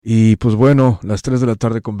Y pues bueno, las 3 de la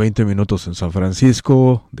tarde con 20 minutos en San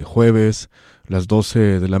Francisco, de jueves, las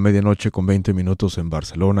 12 de la medianoche con 20 minutos en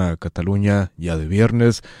Barcelona, Cataluña, ya de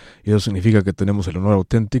viernes. Y eso significa que tenemos el honor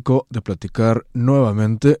auténtico de platicar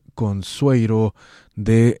nuevamente con Sueiro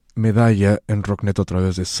de Medalla en Rock Neto a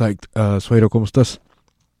través de Psyched. Sueiro, ¿cómo estás?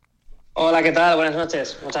 Hola, ¿qué tal? Buenas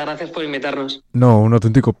noches. Muchas gracias por invitarnos. No, un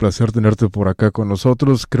auténtico placer tenerte por acá con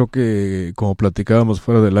nosotros. Creo que, como platicábamos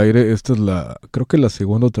fuera del aire, esta es creo que la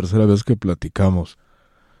segunda o tercera vez que platicamos.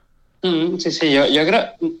 Sí, yo creo,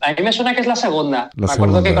 a mí me suena que es la segunda. La Me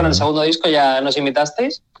acuerdo que segunda, con el ¿eh? segundo disco ya nos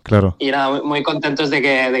invitasteis Claro, y nada, muy contentos de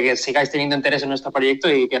que sigáis teniendo interés en nuestro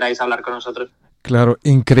proyecto y queráis hablar con nosotros. claro,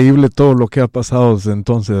 increíble todo lo que ha pasado desde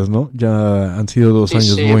entonces, ¿no? Ya han sido 2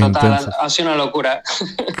 años Sí, muy total, intensos. ha sido una locura.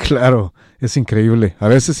 Claro, es increíble. A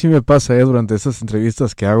veces sí me pasa, durante esas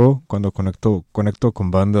entrevistas que hago, cuando conecto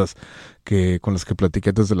con bandas con las que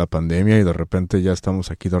platiqué desde la pandemia y de repente ya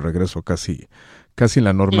estamos aquí de regreso casi en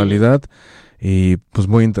la normalidad. Y pues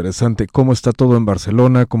muy interesante. ¿Cómo está todo en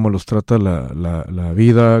Barcelona? ¿Cómo los trata la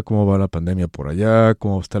vida? ¿Cómo va la pandemia por allá?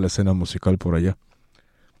 ¿Cómo está la escena musical por allá?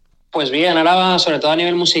 Pues bien, ahora sobre todo a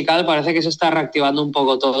nivel musical parece que se está reactivando un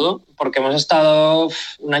poco todo, porque hemos estado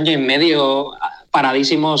un año y medio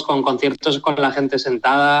paradísimos con conciertos con la gente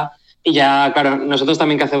sentada y ya, claro, nosotros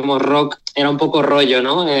también que hacemos rock era un poco rollo,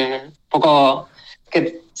 ¿no? Un poco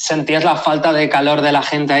que sentías la falta de calor de la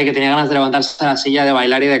gente ahí, que tenía ganas de levantarse de la silla, de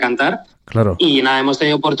bailar y de cantar. Claro. Y nada, hemos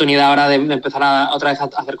tenido oportunidad ahora de empezar otra vez a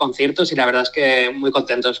hacer conciertos y la verdad es que muy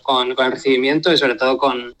contentos con el recibimiento y sobre todo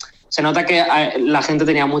se nota que la gente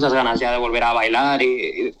tenía muchas ganas ya de volver a bailar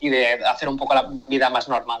y de hacer un poco la vida más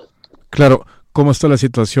normal. Claro, ¿cómo está la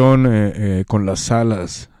situación con las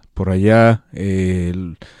salas por allá?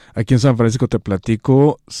 Aquí en San Francisco te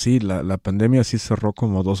platico, sí, la pandemia sí cerró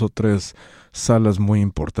como 2 o 3 salas muy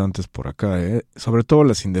importantes por acá, sobre todo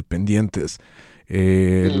las independientes.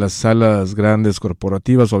 Las salas grandes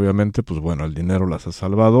corporativas, obviamente, pues bueno, el dinero las ha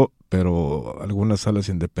salvado, pero algunas salas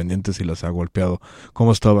independientes sí las ha golpeado.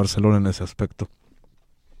 ¿Cómo está Barcelona en ese aspecto?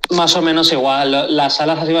 Más o menos igual. Las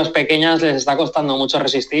salas así más pequeñas les está costando mucho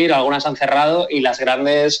resistir, algunas han cerrado y las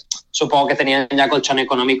grandes supongo que tenían ya colchón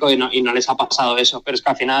económico y no les ha pasado eso. Pero es que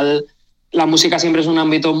al final la música siempre es un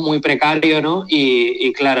ámbito muy precario, ¿no?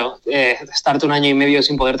 Y claro, estarte un año y medio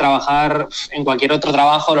sin poder trabajar, en cualquier otro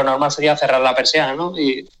trabajo lo normal sería cerrar la persiana, ¿no?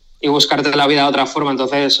 Y buscarte la vida de otra forma.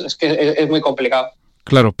 Entonces es que es muy complicado.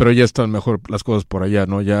 Claro, pero ya están mejor las cosas por allá,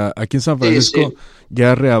 ¿no? Ya aquí en San Sí, Francisco sí.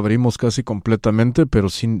 ya reabrimos casi completamente, pero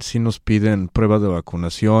sí nos piden pruebas de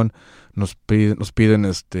vacunación, nos piden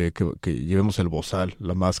que llevemos el bozal,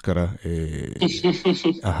 la máscara,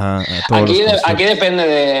 ajá, a todos los Aquí conciertos.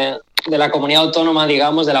 depende de la comunidad autónoma,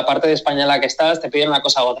 digamos, de la parte de España en la que estás, te piden una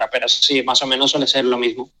cosa u otra, pero sí, más o menos suele ser lo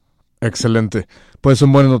mismo. Excelente. Pues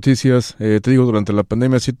son buenas noticias. Te digo, durante la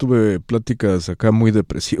pandemia sí tuve pláticas acá muy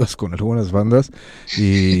depresivas con algunas bandas,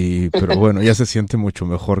 pero bueno, ya se siente mucho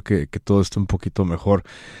mejor que todo esté un poquito mejor.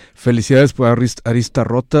 Felicidades por Arista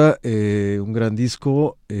Rota, un gran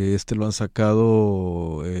disco. Lo han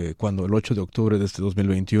sacado cuando el 8 de octubre de este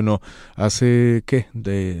 2021, hace, ¿qué?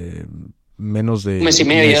 De menos Un mes de y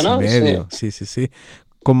medio, mes y ¿no? Sí. medio. Sí, sí, sí.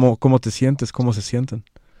 ¿Cómo te sientes? ¿Cómo se sienten?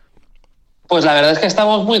 Pues la verdad es que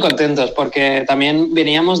estamos muy contentos porque también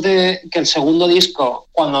veníamos de que el segundo disco,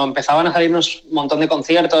 cuando empezaban a salirnos un montón de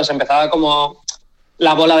conciertos, empezaba como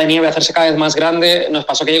la bola de nieve a hacerse cada vez más grande, nos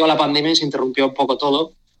pasó que llegó la pandemia y se interrumpió un poco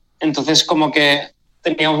todo. Entonces como que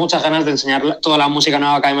teníamos muchas ganas de enseñar toda la música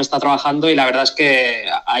nueva que hemos estado trabajando y la verdad es que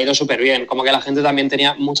ha ido súper bien. Como que la gente también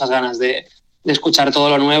tenía muchas ganas de escuchar todo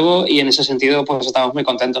lo nuevo y en ese sentido pues estamos muy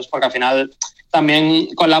contentos porque al final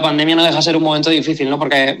también con la pandemia no deja de ser un momento difícil, ¿no?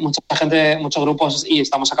 Porque mucha gente, muchos grupos y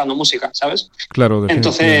estamos sacando música, ¿sabes? Claro,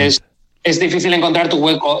 Entonces definitivamente. es difícil encontrar tu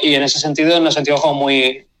hueco y en ese sentido nos sentimos como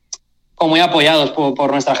muy apoyados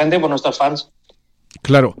por nuestra gente y por nuestros fans.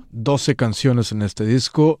 Claro, 12 canciones en este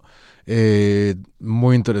disco,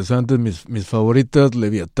 muy interesantes, mis favoritas,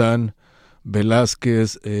 Leviatán,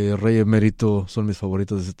 Velázquez, Rey Emérito, son mis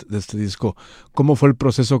favoritas de este disco. ¿Cómo fue el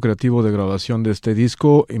proceso creativo de grabación de este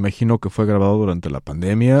disco? Imagino que fue grabado durante la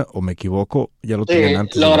pandemia, o me equivoco, ya lo tenían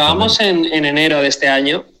antes de Lo la grabamos pandemia. en enero de este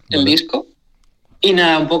año, el ¿Vale? disco. Y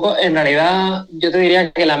nada, un poco, en realidad yo te diría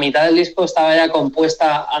que la mitad del disco estaba ya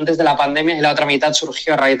compuesta antes de la pandemia y la otra mitad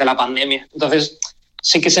surgió a raíz de la pandemia. Entonces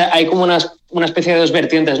sí que hay como una especie de dos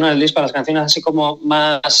vertientes, ¿no? El disco, las canciones así como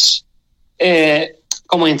más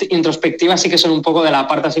como introspectivas sí que son un poco de la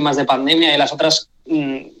parte así más de pandemia y las otras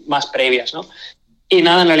más previas, ¿no? Y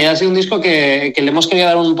nada, en realidad ha sido un disco que le hemos querido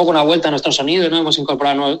dar un poco una vuelta a nuestro sonido, ¿no? Hemos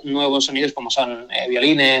incorporado nuevos sonidos como son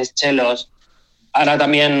violines, chelos, Ahora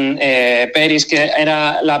también Peris, que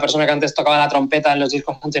era la persona que antes tocaba la trompeta en los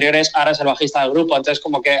discos anteriores, ahora es el bajista del grupo. Entonces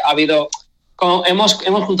como que ha habido... hemos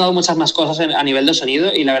juntado muchas más cosas a nivel de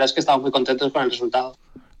sonido y la verdad es que estamos muy contentos con el resultado.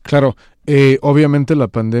 Claro, obviamente la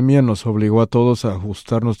pandemia nos obligó a todos a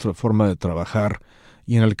ajustar nuestra forma de trabajar.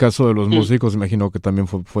 Y en el caso de los músicos, imagino que también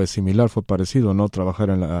fue similar, fue parecido, ¿no? Trabajar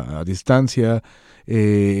a distancia.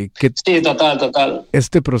 Sí, total.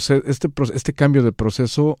 Este cambio de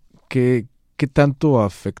proceso, ¿qué tanto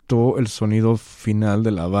afectó el sonido final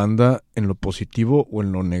de la banda en lo positivo o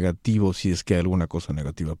en lo negativo, si es que hay alguna cosa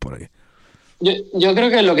negativa por ahí? Yo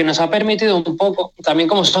creo que lo que nos ha permitido un poco, también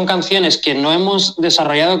como son canciones que no hemos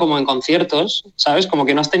desarrollado como en conciertos, ¿sabes? Como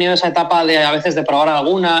que no has tenido esa etapa de a veces de probar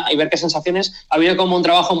alguna y ver qué sensaciones. Ha habido como un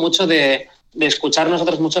trabajo mucho de escuchar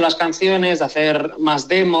nosotros mucho las canciones, de hacer más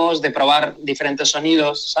demos, de probar diferentes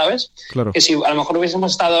sonidos, ¿sabes? Claro. Que si a lo mejor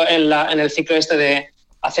hubiésemos estado en el ciclo este de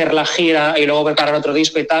hacer la gira y luego preparar otro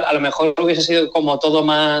disco y tal, a lo mejor hubiese sido como todo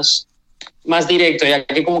más directo, y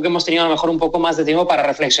aquí como que hemos tenido a lo mejor un poco más de tiempo para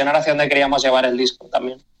reflexionar hacia dónde queríamos llevar el disco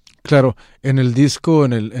también. Claro, en el disco,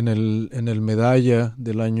 en el Medalla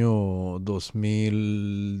del año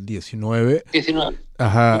 2019,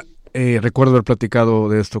 ajá, recuerdo haber platicado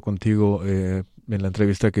de esto contigo en la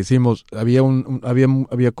entrevista que hicimos. Había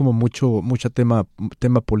como mucho tema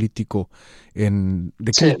político,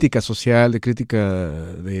 de crítica social, de crítica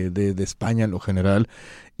de España en lo general,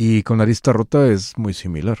 y con Arista Rota es muy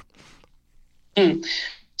similar.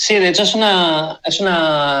 Sí, de hecho es una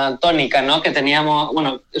tónica, ¿no? Que teníamos,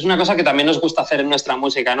 bueno, es una cosa que también nos gusta hacer en nuestra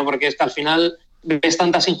música, ¿no? Porque es que al final ves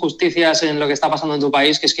tantas injusticias en lo que está pasando en tu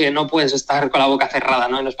país que es que no puedes estar con la boca cerrada,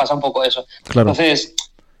 ¿no? Y nos pasa un poco eso. Claro. Entonces,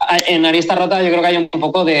 en Arista Rota yo creo que hay un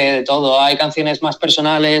poco de todo. Hay canciones más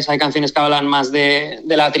personales, hay canciones que hablan más de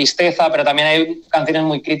la tristeza, pero también hay canciones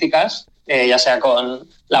muy críticas, ya sea con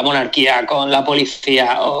la monarquía, con la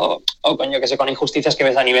policía o con, yo que sé, con injusticias que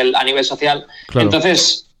ves a nivel social. Claro.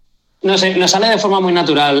 Entonces, no sé, nos sale de forma muy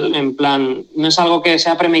natural, en plan, no es algo que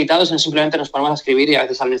sea premeditado, sino simplemente nos ponemos a escribir y a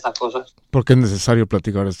veces salen estas cosas. Porque es necesario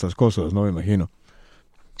platicar estas cosas, ¿no? Me imagino.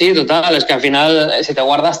 Sí, total, es que al final si te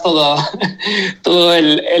guardas todo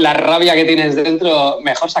la rabia que tienes dentro,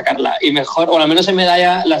 mejor sacarla. Y mejor, o al menos en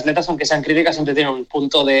Medalla, las letras, aunque sean críticas, siempre tienen un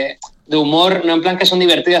punto de humor, no en plan que son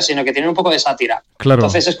divertidas, sino que tienen un poco de sátira. Claro.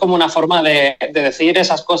 Entonces es como una forma de decir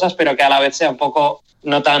esas cosas, pero que a la vez sea un poco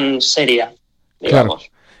no tan seria, digamos.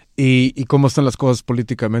 Claro. ¿Y cómo están las cosas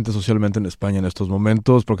políticamente, socialmente en España en estos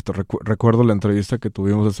momentos? Porque te recuerdo la entrevista que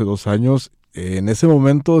tuvimos hace 2 años. En ese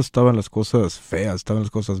momento estaban las cosas feas, estaban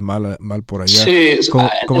las cosas mal por allá. Sí,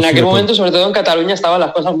 en aquel momento, sobre todo en Cataluña, estaban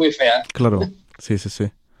las cosas muy feas. Claro, sí.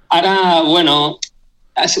 Ahora, bueno,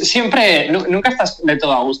 siempre, nunca estás de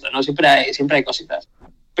todo a gusto, ¿no? Siempre hay cositas.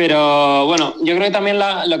 Pero bueno, yo creo que también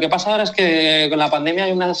lo que pasa ahora es que con la pandemia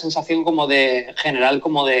hay una sensación como de general,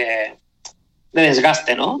 como de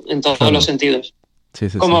desgaste, ¿no? En todos los sentidos. Sí.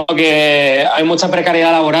 Como que hay mucha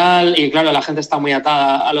precariedad laboral y claro, la gente está muy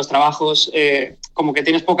atada a los trabajos, como que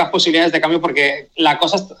tienes pocas posibilidades de cambio porque la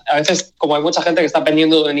cosa, a veces, como hay mucha gente que está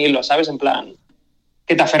pendiendo de un hilo, ¿sabes? En plan,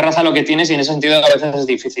 que te aferras a lo que tienes y en ese sentido a veces es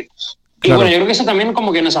difícil. Claro. Y bueno, yo creo que eso también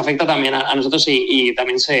como que nos afecta también a nosotros y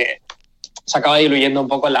también se acaba diluyendo un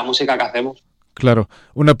poco en la música que hacemos. Claro,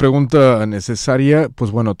 una pregunta necesaria, pues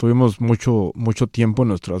bueno, tuvimos mucho tiempo en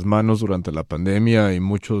nuestras manos durante la pandemia y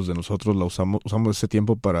muchos de nosotros usamos ese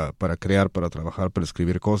tiempo para crear, para trabajar, para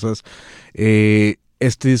escribir cosas.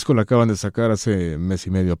 Este disco lo acaban de sacar hace 1 mes y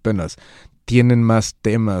medio apenas. ¿Tienen más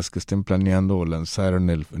temas que estén planeando o lanzar en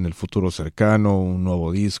el futuro cercano, un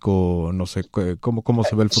nuevo disco? No sé, ¿cómo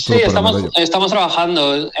se ve el futuro? Sí, estamos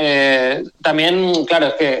trabajando. También, claro,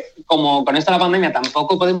 es que como con esta la pandemia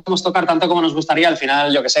tampoco podemos tocar tanto como nos gustaría, al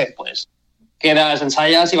final, yo qué sé, pues quedas,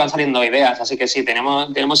 ensayas y van saliendo ideas. Así que sí,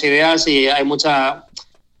 tenemos ideas y hay mucha...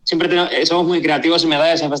 Siempre somos muy creativos en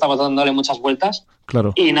Medalla, siempre estamos dándole muchas vueltas.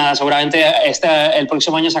 Claro. Y nada, seguramente el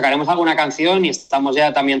próximo año sacaremos alguna canción y estamos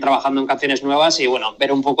ya también trabajando en canciones nuevas y bueno,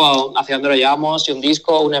 ver un poco hacia dónde lo llevamos, si un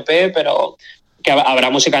disco, un EP, pero que habrá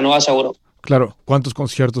música nueva seguro. Claro. ¿Cuántos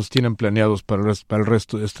conciertos tienen planeados para el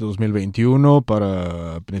resto de este 2021,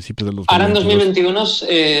 para principios de los 2022? Ahora en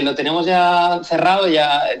 2021 lo tenemos ya cerrado,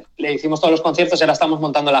 ya le hicimos todos los conciertos y ahora estamos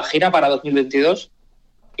montando la gira para 2022.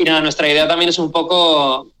 Y nada, nuestra idea también es un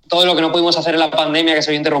poco todo lo que no pudimos hacer en la pandemia, que se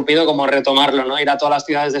había interrumpido, como retomarlo, ¿no? Ir a todas las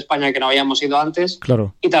ciudades de España que no habíamos ido antes.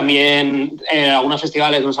 Claro. Y también algunos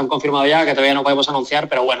festivales nos han confirmado ya, que todavía no podemos anunciar,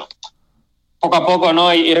 pero bueno, poco a poco,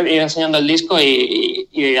 ¿no? Ir enseñando el disco y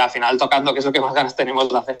al final tocando, que es lo que más ganas tenemos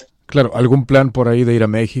de hacer. Claro, ¿algún plan por ahí de ir a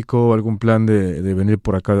México? ¿Algún plan de venir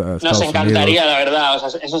por acá a Estados Unidos? Nos encantaría, la verdad. O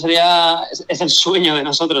sea, eso es el sueño de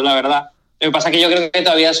nosotros, la verdad. Lo que pasa es que yo creo que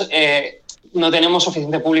todavía no tenemos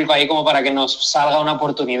suficiente público ahí como para que nos salga una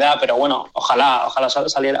oportunidad, pero bueno, ojalá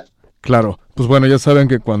saliera. Claro, pues bueno, ya saben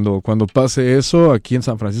que cuando pase eso, aquí en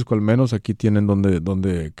San Francisco al menos, aquí tienen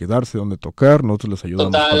donde quedarse, donde tocar, nosotros les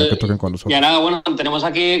ayudamos para que toquen con nosotros. Y nada, bueno, tenemos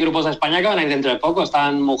aquí grupos de España que van a ir dentro de poco,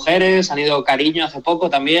 están Mujeres, han ido Cariño hace poco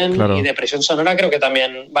también, claro. Y Depresión Sonora creo que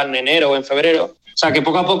también van en enero o en febrero. O sea, que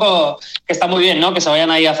poco a poco, que está muy bien, ¿no? Que se vayan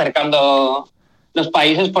ahí acercando los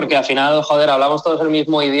países, porque al final, joder, hablamos todos el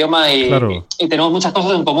mismo idioma y, claro. y tenemos muchas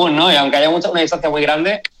cosas en común, ¿no? Y aunque haya una distancia muy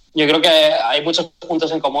grande, yo creo que hay muchos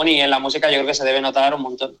puntos en común y en la música yo creo que se debe notar un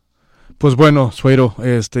montón. Pues bueno, Sueiro,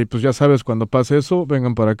 pues ya sabes, cuando pase eso,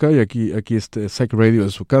 vengan para acá y aquí Psyched Radio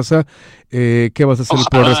es su casa. ¿Qué vas a hacer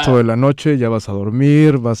por el resto de la noche? ¿Ya vas a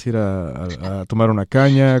dormir? ¿Vas a ir a tomar una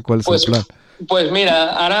caña? ¿Cuál es el plan? Pues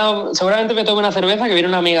mira, ahora seguramente me tome una cerveza, que viene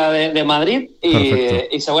una amiga de Madrid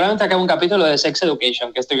y seguramente acabe un capítulo de Sex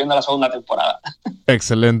Education, que estoy viendo la segunda temporada.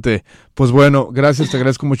 Excelente. Pues bueno, gracias, te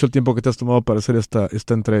agradezco mucho el tiempo que te has tomado para hacer esta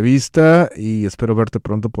entrevista y espero verte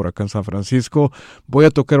pronto por acá en San Francisco. Voy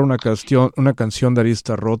a tocar una canción de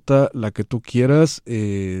Arista Rota, la que tú quieras,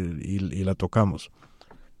 y la tocamos.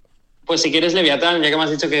 Pues si quieres Leviatán, ya que me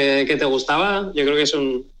has dicho que te gustaba, yo creo que es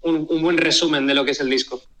un buen resumen de lo que es el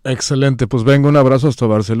disco. Excelente, pues venga, un abrazo hasta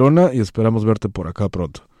Barcelona y esperamos verte por acá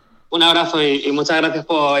pronto. Un abrazo y muchas gracias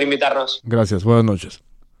por invitarnos. Gracias, buenas noches.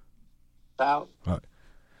 Chao. Bye.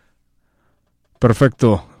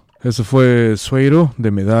 Perfecto, eso fue Sueiro de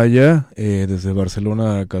Medalla, desde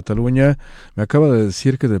Barcelona a Cataluña. Me acaba de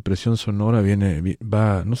decir que Depresión Sonora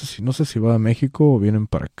va, no sé si va a México o vienen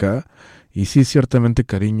para acá. Y sí, ciertamente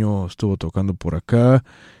Cariño estuvo tocando por acá.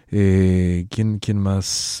 ¿Quién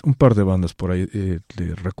más? Un par de bandas por ahí,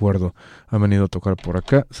 le recuerdo, han venido a tocar por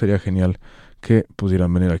acá. Sería genial que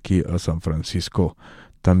pudieran venir aquí a San Francisco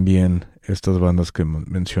también estas bandas que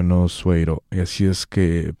mencionó Sueiro. Y así es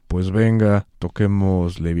que, pues venga,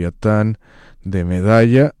 toquemos Leviatán de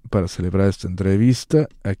Medalla para celebrar esta entrevista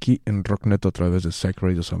aquí en Rock Neto a través de Psyched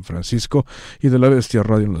Radio San Francisco y de La Bestia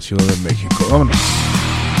Radio en la Ciudad de México. ¡Vámonos!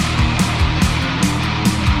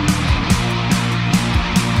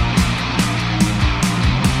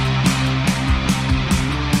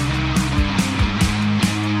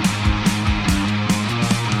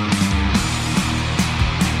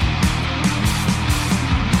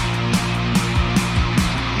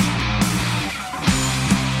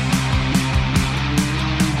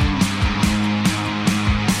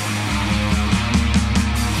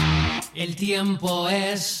 El tiempo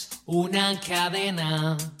es una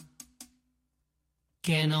cadena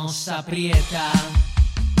que nos aprieta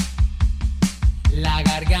la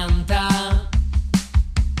garganta.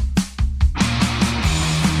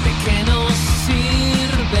 ¿De qué nos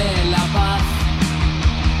sirve la paz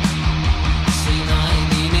si no hay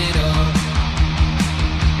dinero?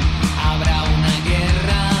 Habrá una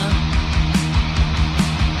guerra.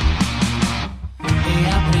 He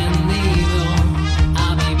aprendido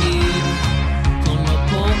a vivir con lo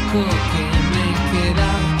poco que me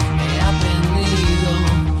queda. He aprendido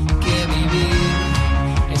que vivir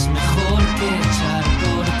es mejor que echar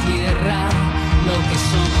por tierra lo que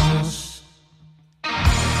somos.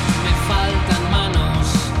 Me faltan manos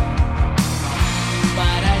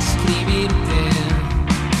para escribirte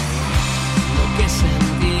lo que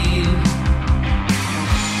sentí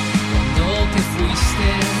cuando te fuiste.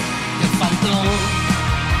 Te faltó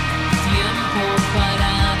tiempo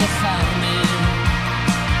para dejarme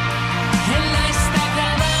en la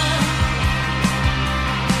estacada.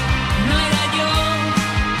 No era yo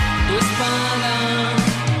tu espada.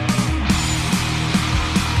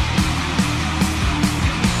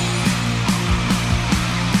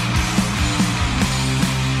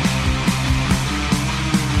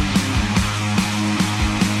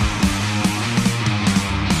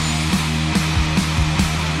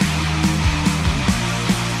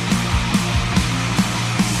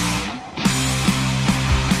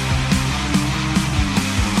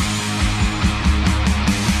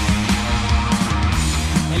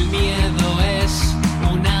 El miedo es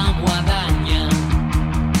una guadaña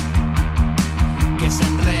que se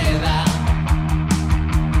enreda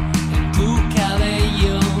en tu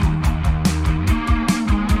cabello.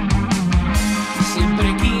 Siempre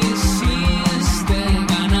quisiste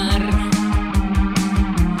ganar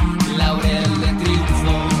laurel de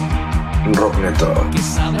triunfo Rock Neto. que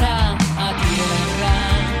sabrá a tierra.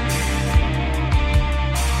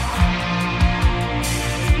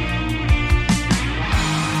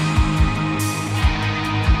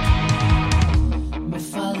 Me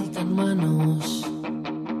faltan manos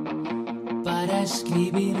para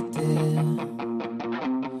escribirte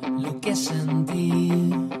lo que sentí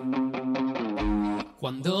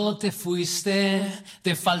te fuiste,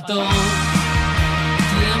 te faltó tiempo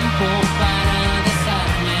para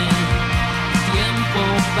dejarme, tiempo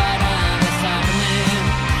para dejarme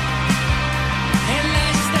en la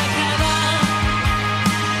estacada.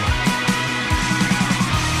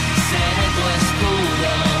 Seré tu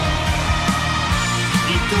escudo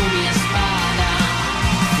y tú mi espada.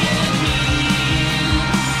 100.000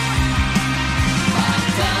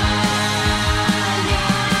 batallas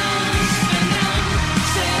vendrán.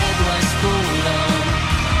 Seré tu escudo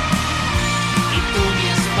y tú mi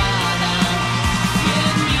espada.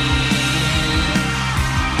 100.000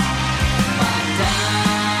 batallas.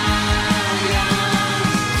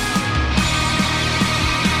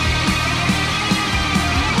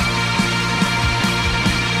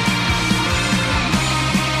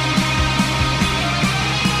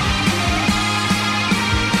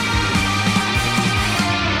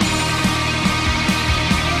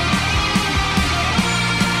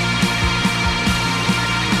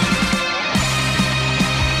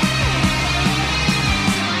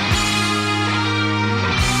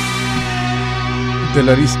 De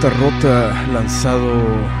la lista rota, lanzado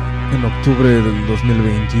en octubre del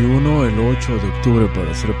 2021, el 8 de octubre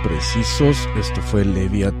para ser precisos. Esto fue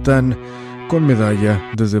Leviatán con Medalla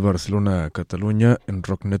desde Barcelona a Cataluña en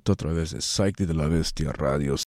Rock Neto a través de Psyched y de la Bestia Radios.